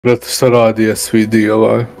Bet sarādījies video,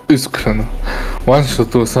 vai izkrana.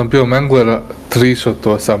 One-shotos sam bio Menglera,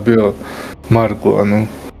 three-shotos sam bio Margo, nu.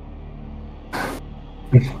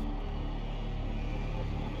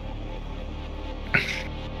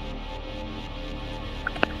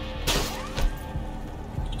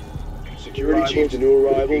 Security team to new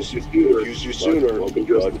arrivals. Could have used you sooner. Welcome,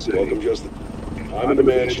 Justin. I'm in the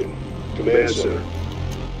mansion. Command center.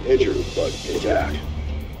 Injured, but intact.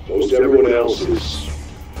 Most everyone else is,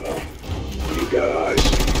 well, you guys.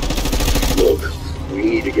 Look, we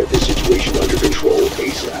need to get this situation under control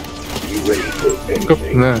ASAP. Be ready for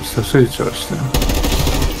anything. Ne, tas izčās, ne.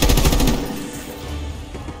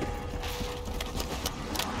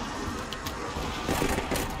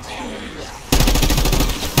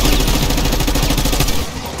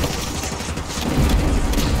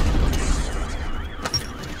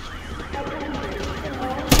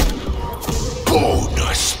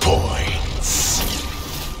 Bonus points.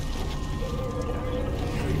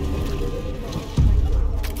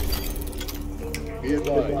 Be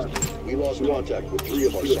advised, we lost contact with 3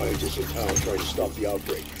 of our scientists in town trying to stop the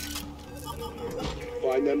outbreak.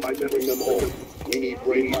 Find them and bring them home. We need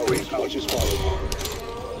brain power as much as possible.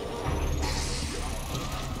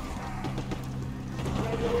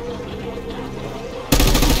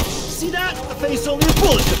 See that? A face only a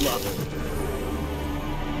bullet could love.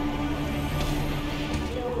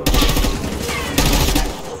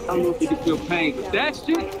 I don't know if you can feel pain, but that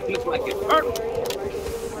shit looks like it hurt.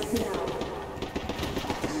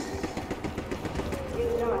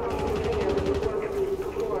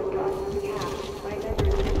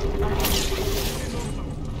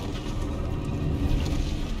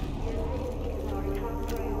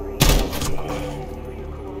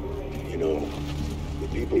 You know, the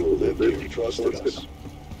people who lived here trusted us.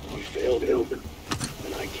 We failed them,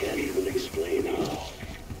 and I can't even explain how.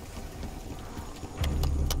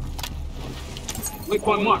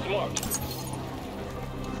 Waypoint mark.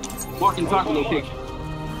 Marking target location.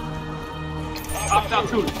 Hostile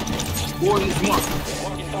shooter. Coordinates marked.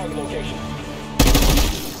 Marking target location.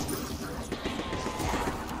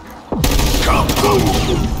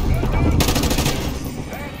 Kaboom!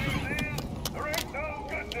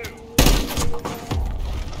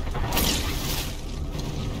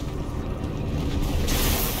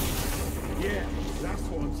 Yeah, that's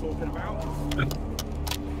what I'm talking about.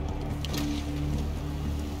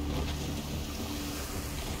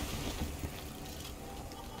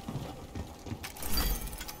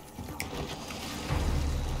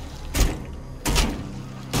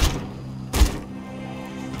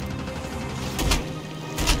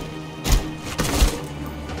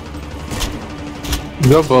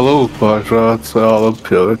 Gabala upāžāts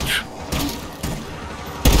Alapjovičs.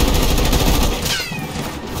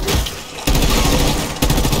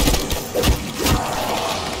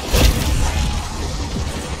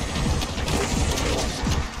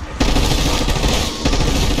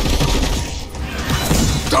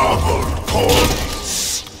 Double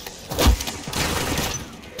points.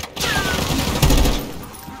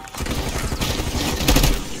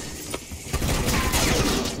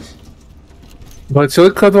 Vai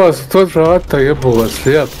человек, который тоже рад, ему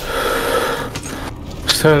след.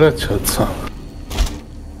 Все речется.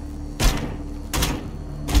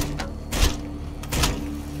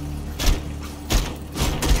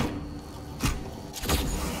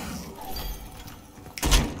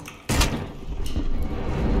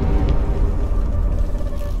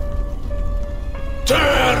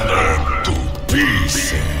 Turn them to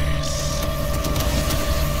pieces.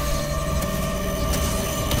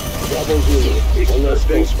 Bravo Zulu, one less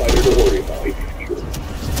thing Spider to worry about.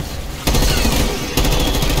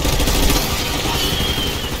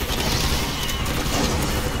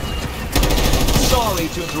 Sorry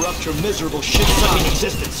to interrupt your miserable shit-sucking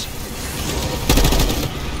existence.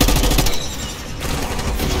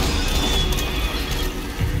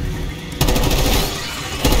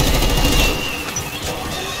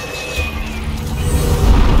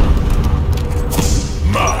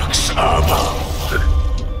 Max ammo.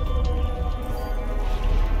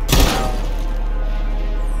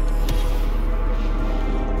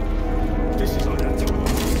 This is on that time.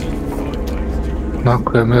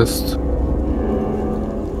 Nākamajam jest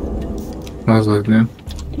mazliet, ne?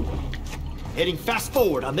 Heading fast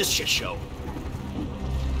forward on this shit show.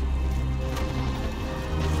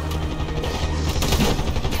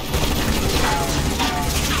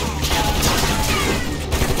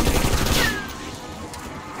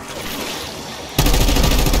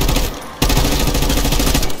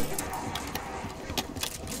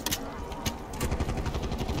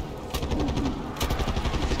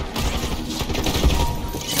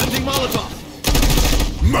 Sending Molotov.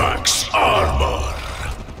 Max armor.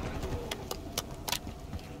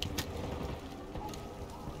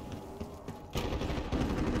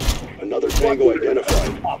 Another Tango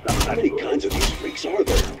identified. How many kinds of these freaks are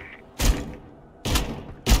there?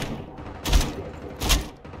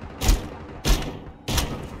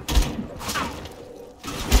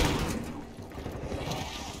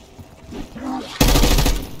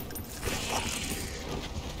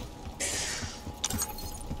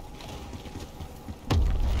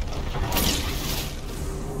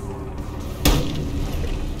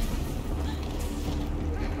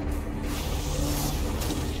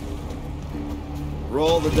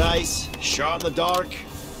 Roll the dice, shot in the dark,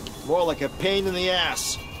 more like a pain in the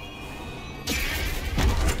ass.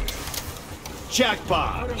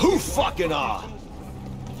 Jackpot! Who fucking are?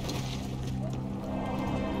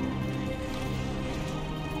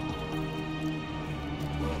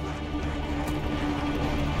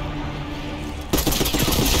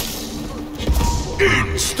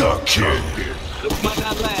 Insta-kill. Looks like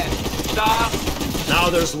that last. Stop. Now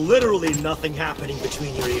there's literally nothing happening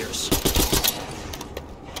between your ears.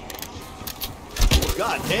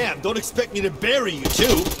 God damn, don't expect me to bury you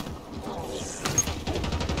too.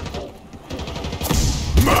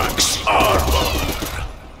 Max armor.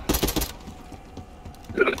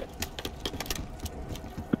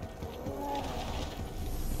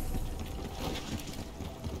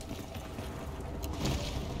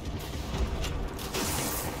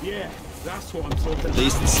 Yeah, that's what I'm talking At about.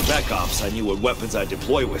 least in Spec Ops, I knew what weapons I'd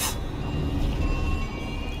deploy with.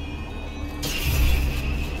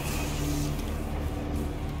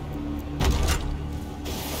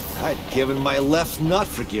 I'd given my left nut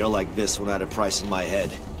for gear like this when I had a price in my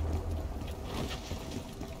head.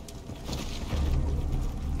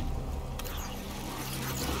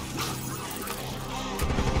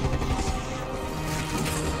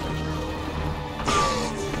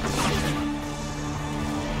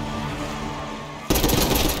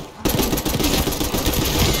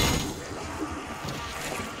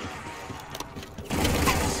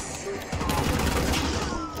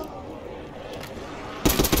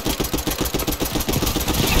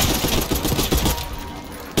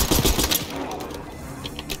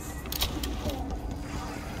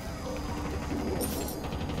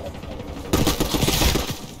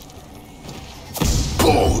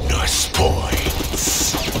 Bonus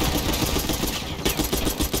points.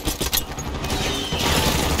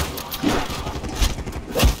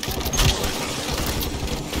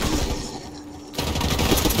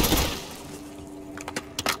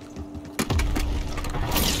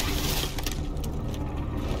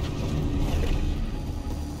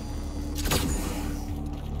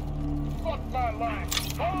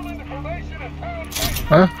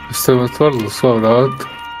 استوى تخلص ولاد.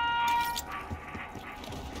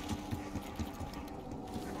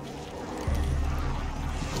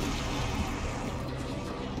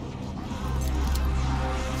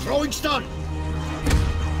 Throwing stun!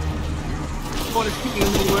 Want to shoot you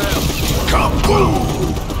anywhere else? Kaboom!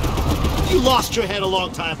 You lost your head a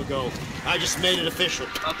long time ago. I just made it official.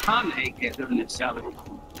 About time the AK earned its salary.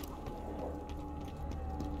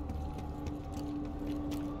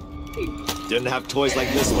 Didn't have toys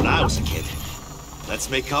like this when I was a kid. Let's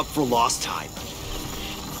make up for lost time.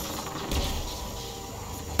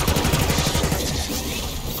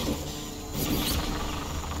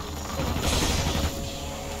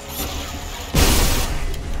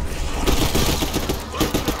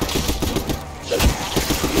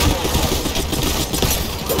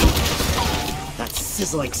 That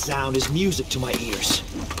sizzling sound is music to my ears.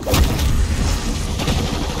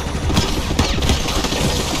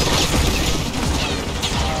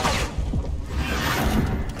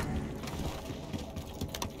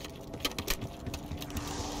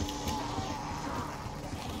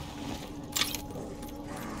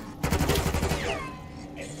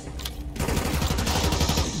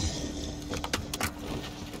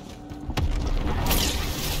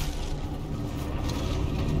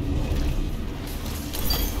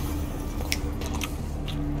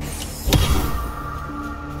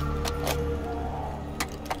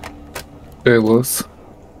 Payless.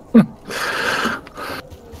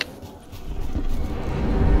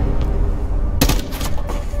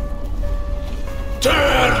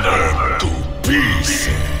 Turn them to pieces.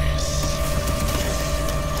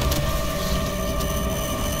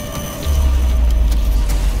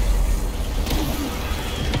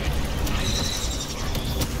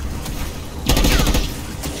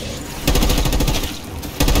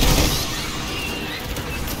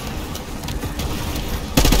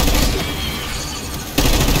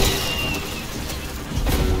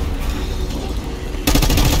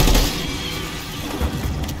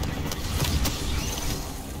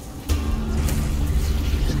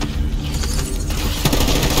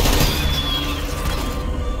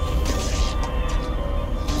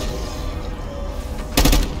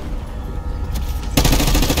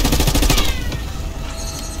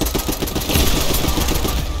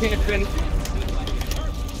 can't finish.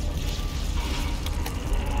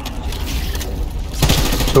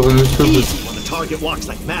 When the target walks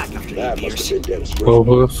like Mac after That he must appears. have been Dennis Griffin.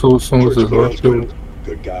 Baba soğusunuz zaten.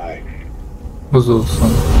 Good guy. Buz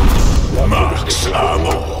olsun. Max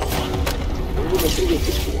ammo. Where was he with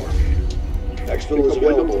this for? Exfil is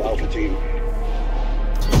available, Alpha Team.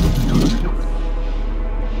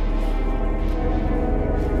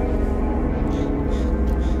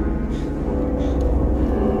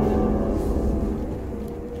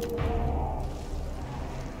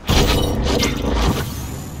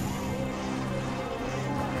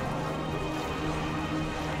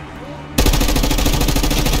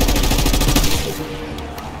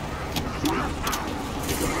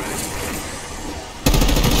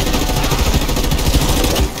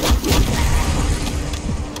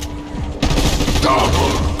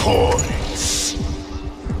 Double points.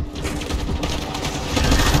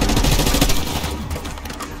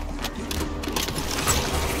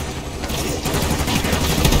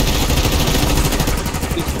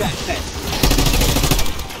 It's that.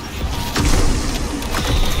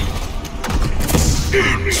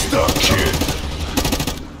 Insta-kill.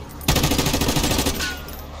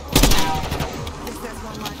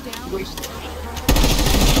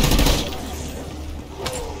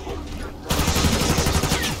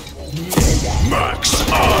 Max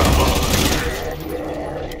armor.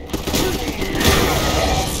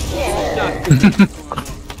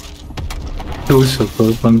 Çok şaka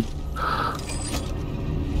ben.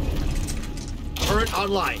 Turret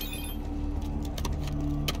online.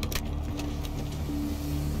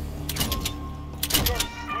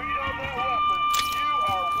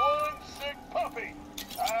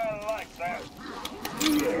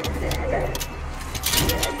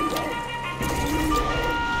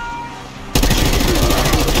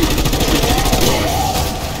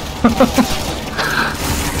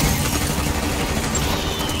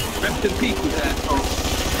 Rest in peace with that.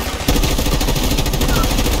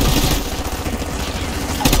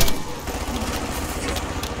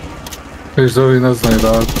 Ejdovi ne znaju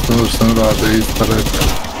da što ne rade ispred.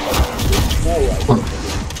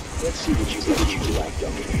 Let's see what you lacked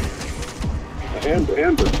up in here.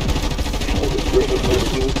 Amber. Oh, the Griffin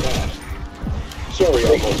was moving fast. Sorry,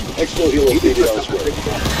 Elmo. Exfil Helo needed elsewhere.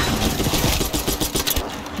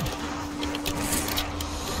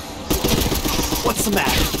 What's the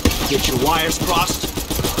matter? Get your wires crossed?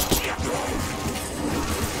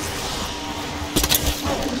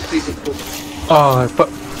 Aj, pa...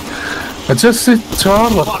 A gdje si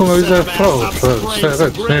Čarla? Kome ide pravo? Šta je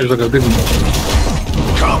reći? Neš da ga dignu.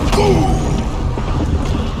 Kaboom.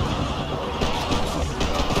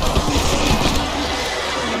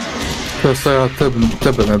 To šta ja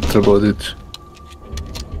tebe ne bi trebao dići.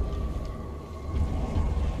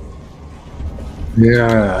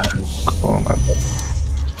 Yeah, kome.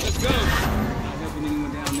 Let's go. Not helping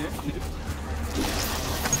anyone down there.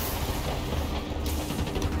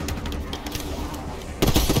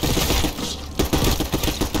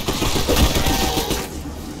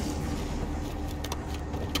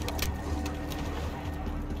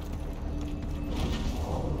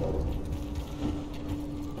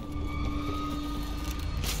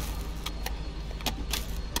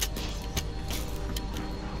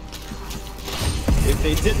 If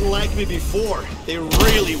they didn't like me before, they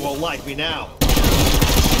really won't like me now.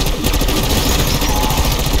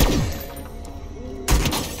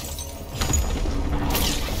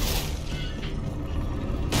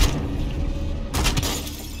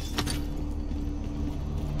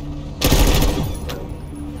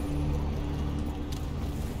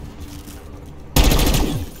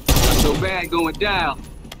 Not so bad going down.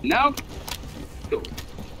 No? Go.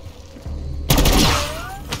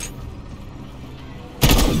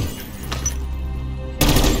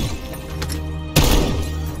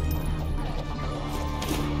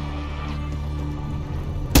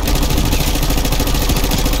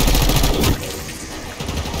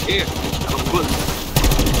 Here, a bullet.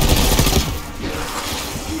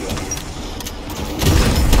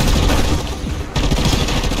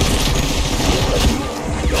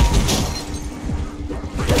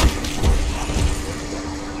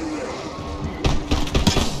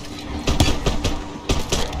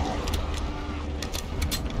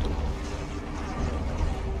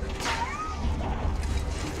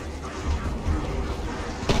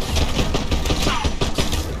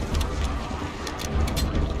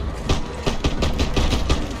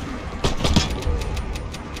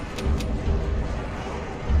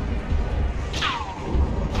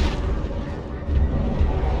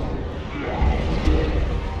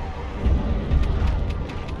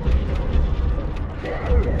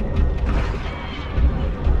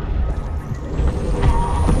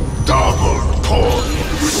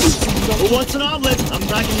 Who wants an omelet? I'm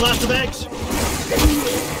packing lots of eggs.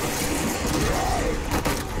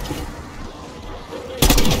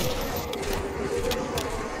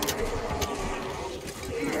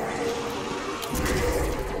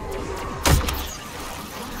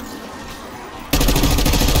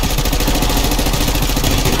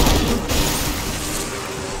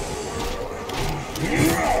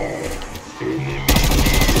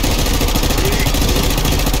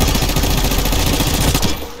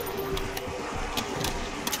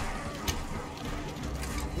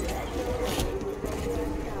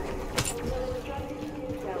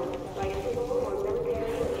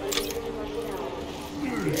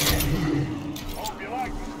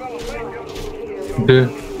 Yeah.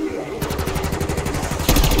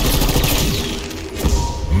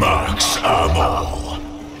 Max ammo.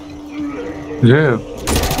 Yeah.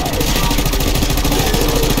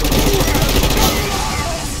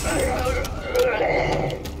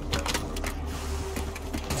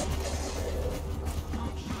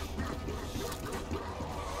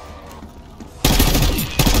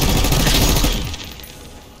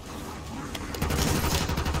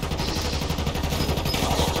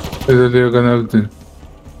 They're gonna everything.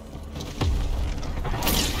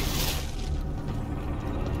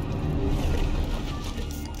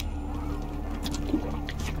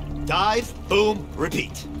 Dive, boom,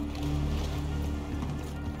 repeat.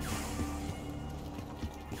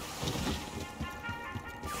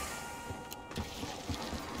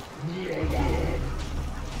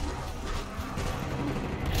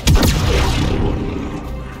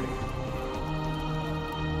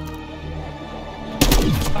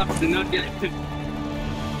 Did not get it.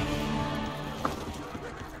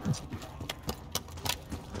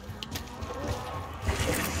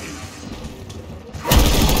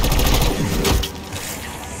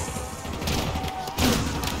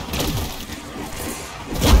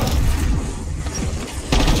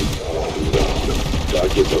 God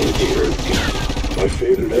gets over here. My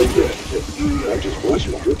favorite egg. I just watch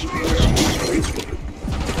my rich people.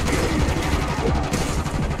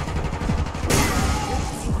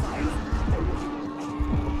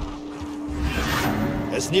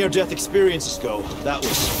 As near-death experiences go, that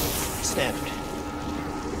was standard.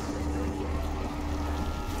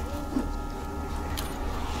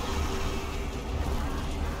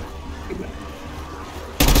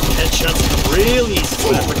 Headshots come real easy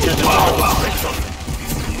when I pretend to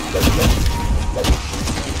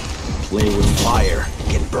play with fire,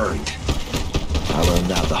 get burned. I learned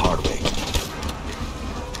that the hard way.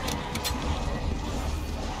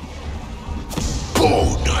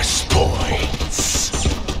 Bonus points.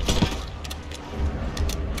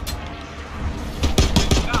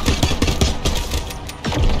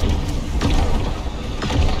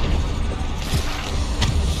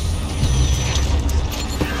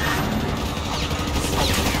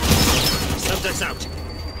 Subjects out.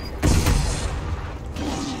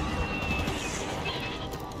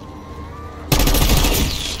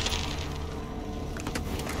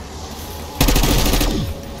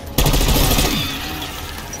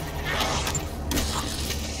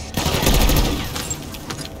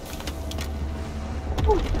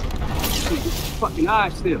 Fucking eye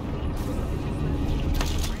still.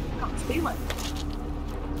 Steal it.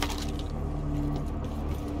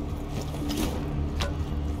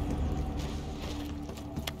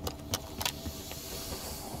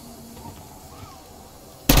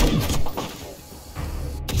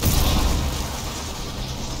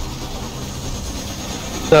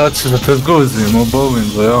 That's what it goes in, more bowling,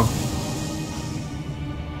 yeah.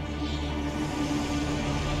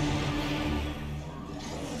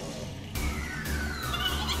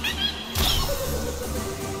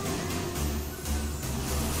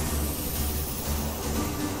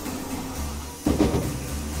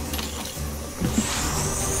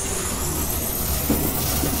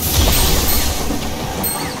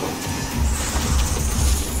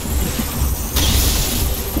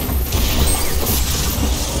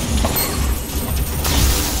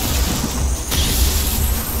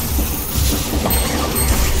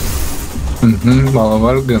 Mala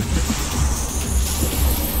vargan.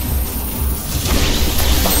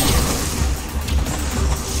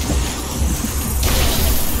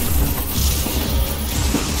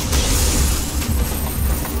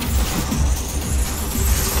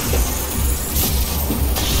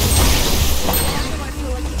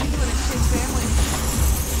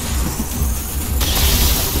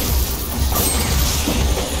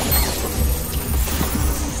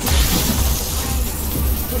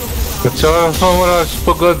 Chciałem pomrać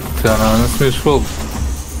pogodnie, ale nie śmieszło.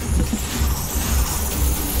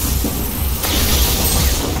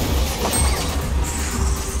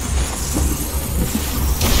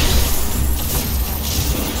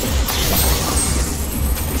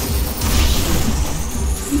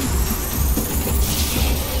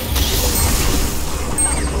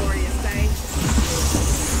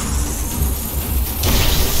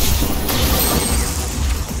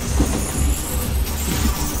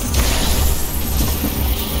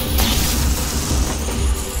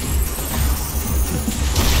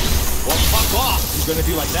 gonna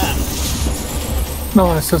do like that.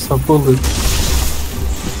 No, it's just a bullet.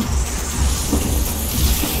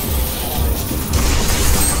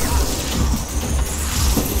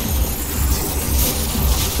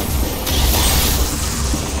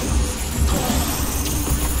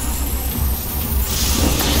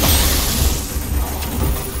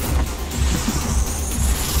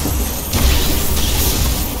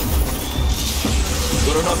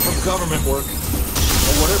 Good enough for government work.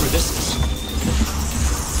 Or whatever this is.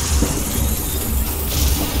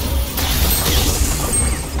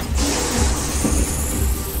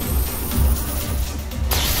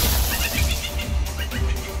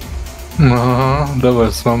 Ага,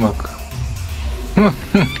 давай, сломак.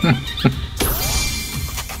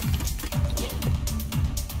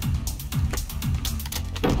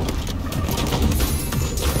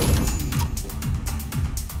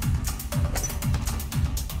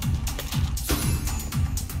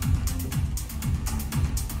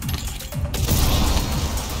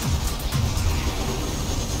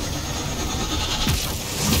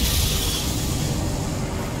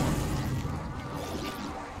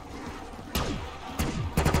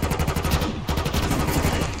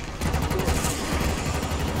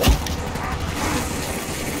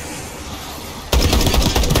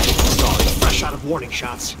 Fresh out of warning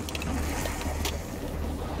shots.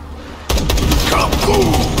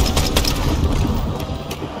 Kaboom!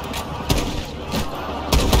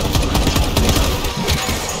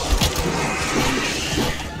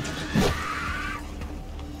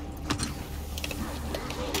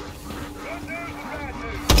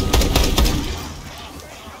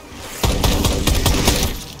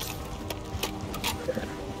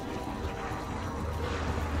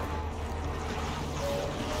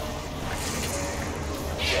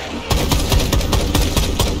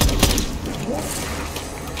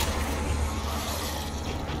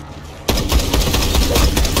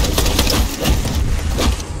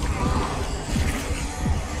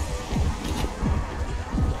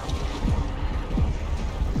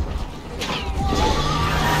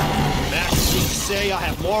 Max used to say I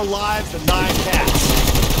have more lives than 9 cats.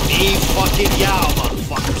 Me fucking yow,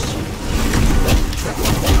 motherfuckers.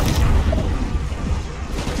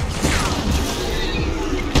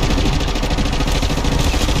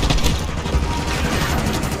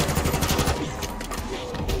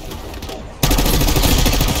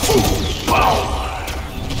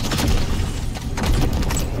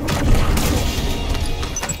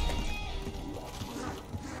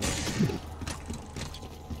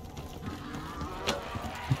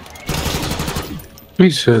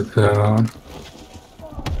 Appreciate that.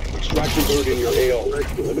 Extraction bird in your AO.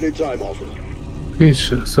 Limited time offer.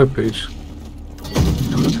 Пише, все пише.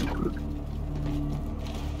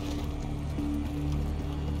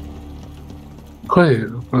 Кой,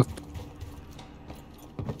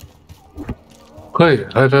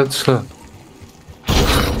 хорошо.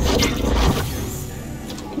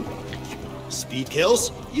 Speed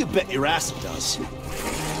kills? You bet your ass it does.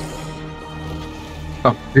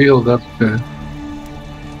 I feel that there.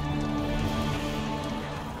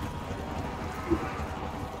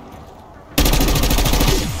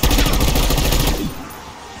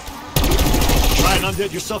 Try and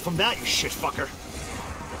undead yourself from that, you shit fucker.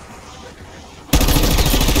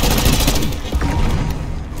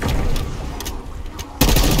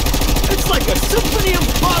 It's like a symphony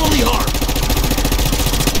of bodily harm.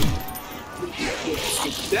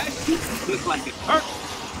 That shit looks like it hurt.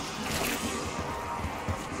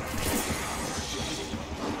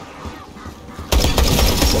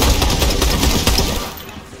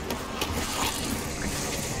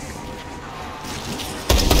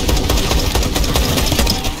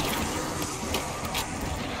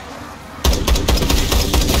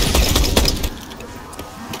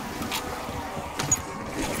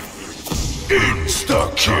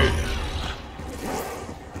 Insta-kill!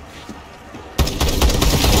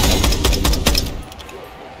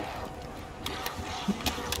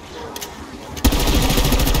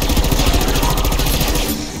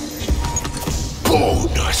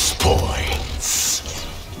 Bonus points!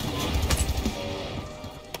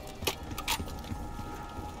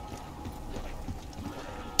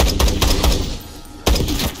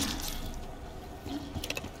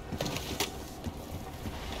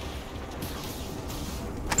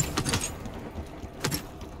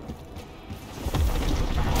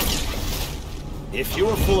 If you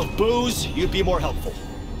were full of booze, you'd be more helpful.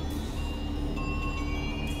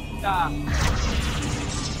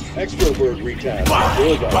 Extra bird retask. Bye,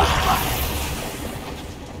 Door bye.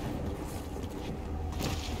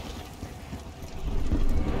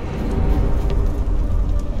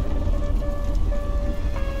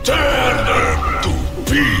 Turn them to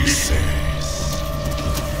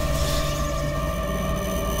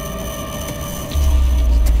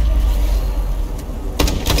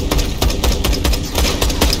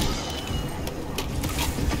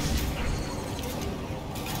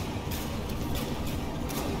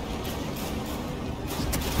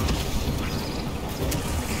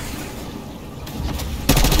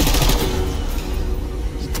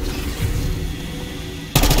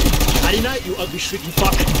Nighty night, you ugly shrieking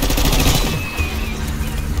fuck.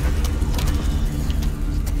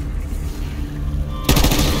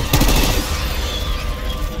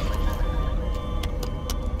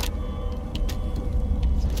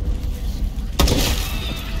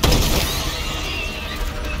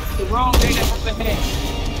 The wrong thing up ahead.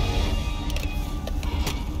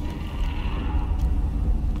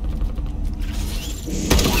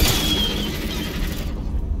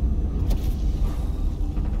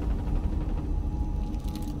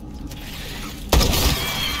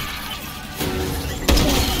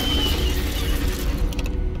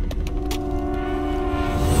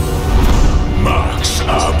 Max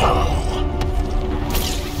ammo.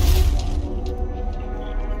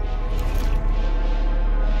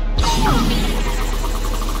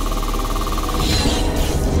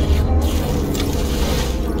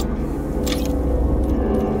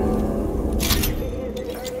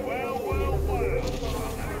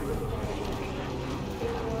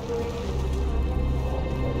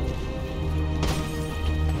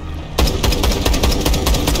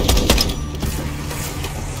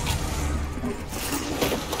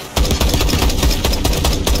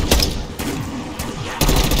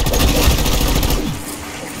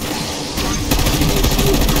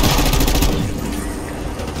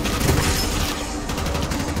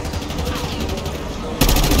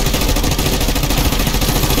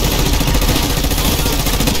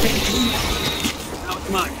 Now it's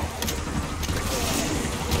mine.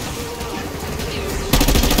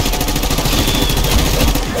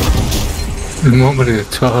 Nobody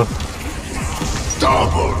at all.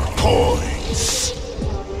 Double points.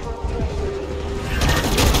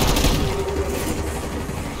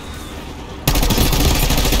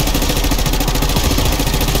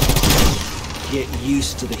 Get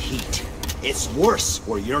used to the heat. It's worse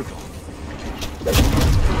where you're going.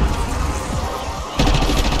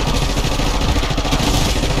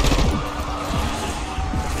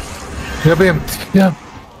 Ja wiem, ja.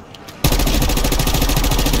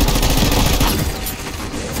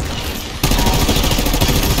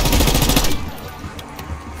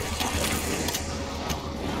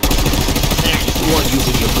 You aren't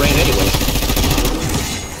using your brain anyway.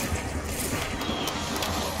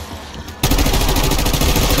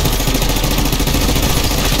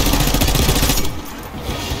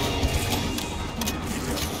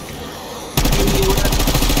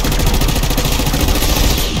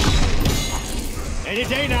 Any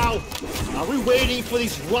day now. Are we waiting for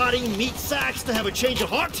these rotting meat sacks to have a change of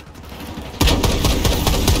heart?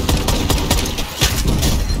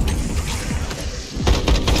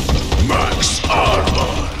 Max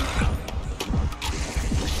armor.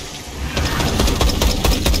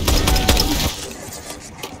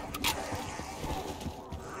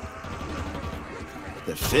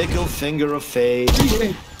 The fickle finger of fate is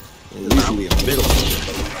usually a middle finger.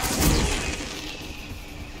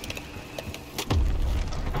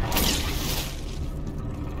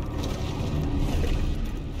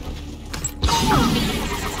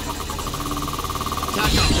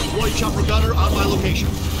 Attack up, deploy chopper gunner on my location.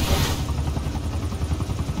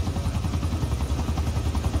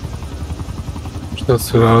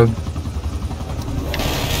 That's right.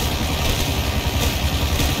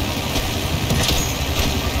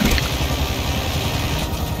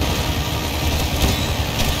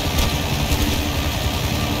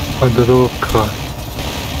 Подруга.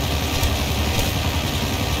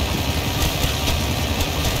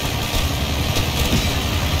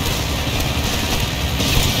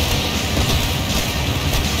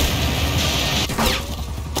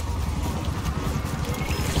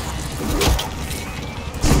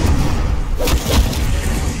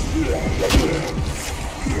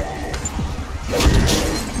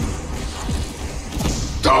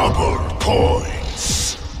 Double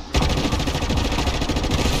points.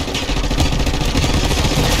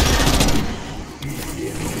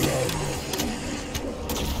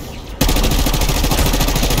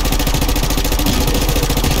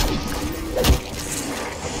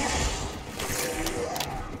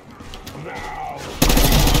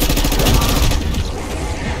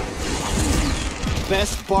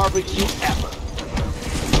 Best barbecue ever.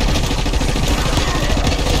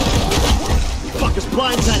 Fuckers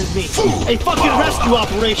blindsided me. A fucking rescue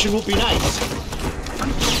operation would be nice.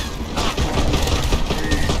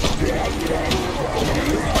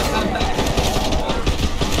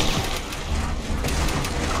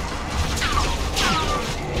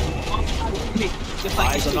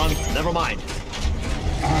 Eyes are on. Never mind.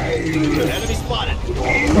 Enemy spotted.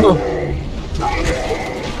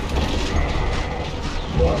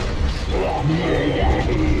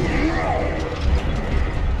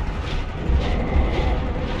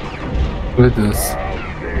 With this.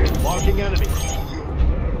 Marking enemy.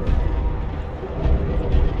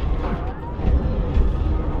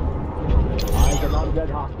 Eyes on undead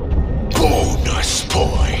hostile. Bonus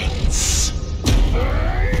points.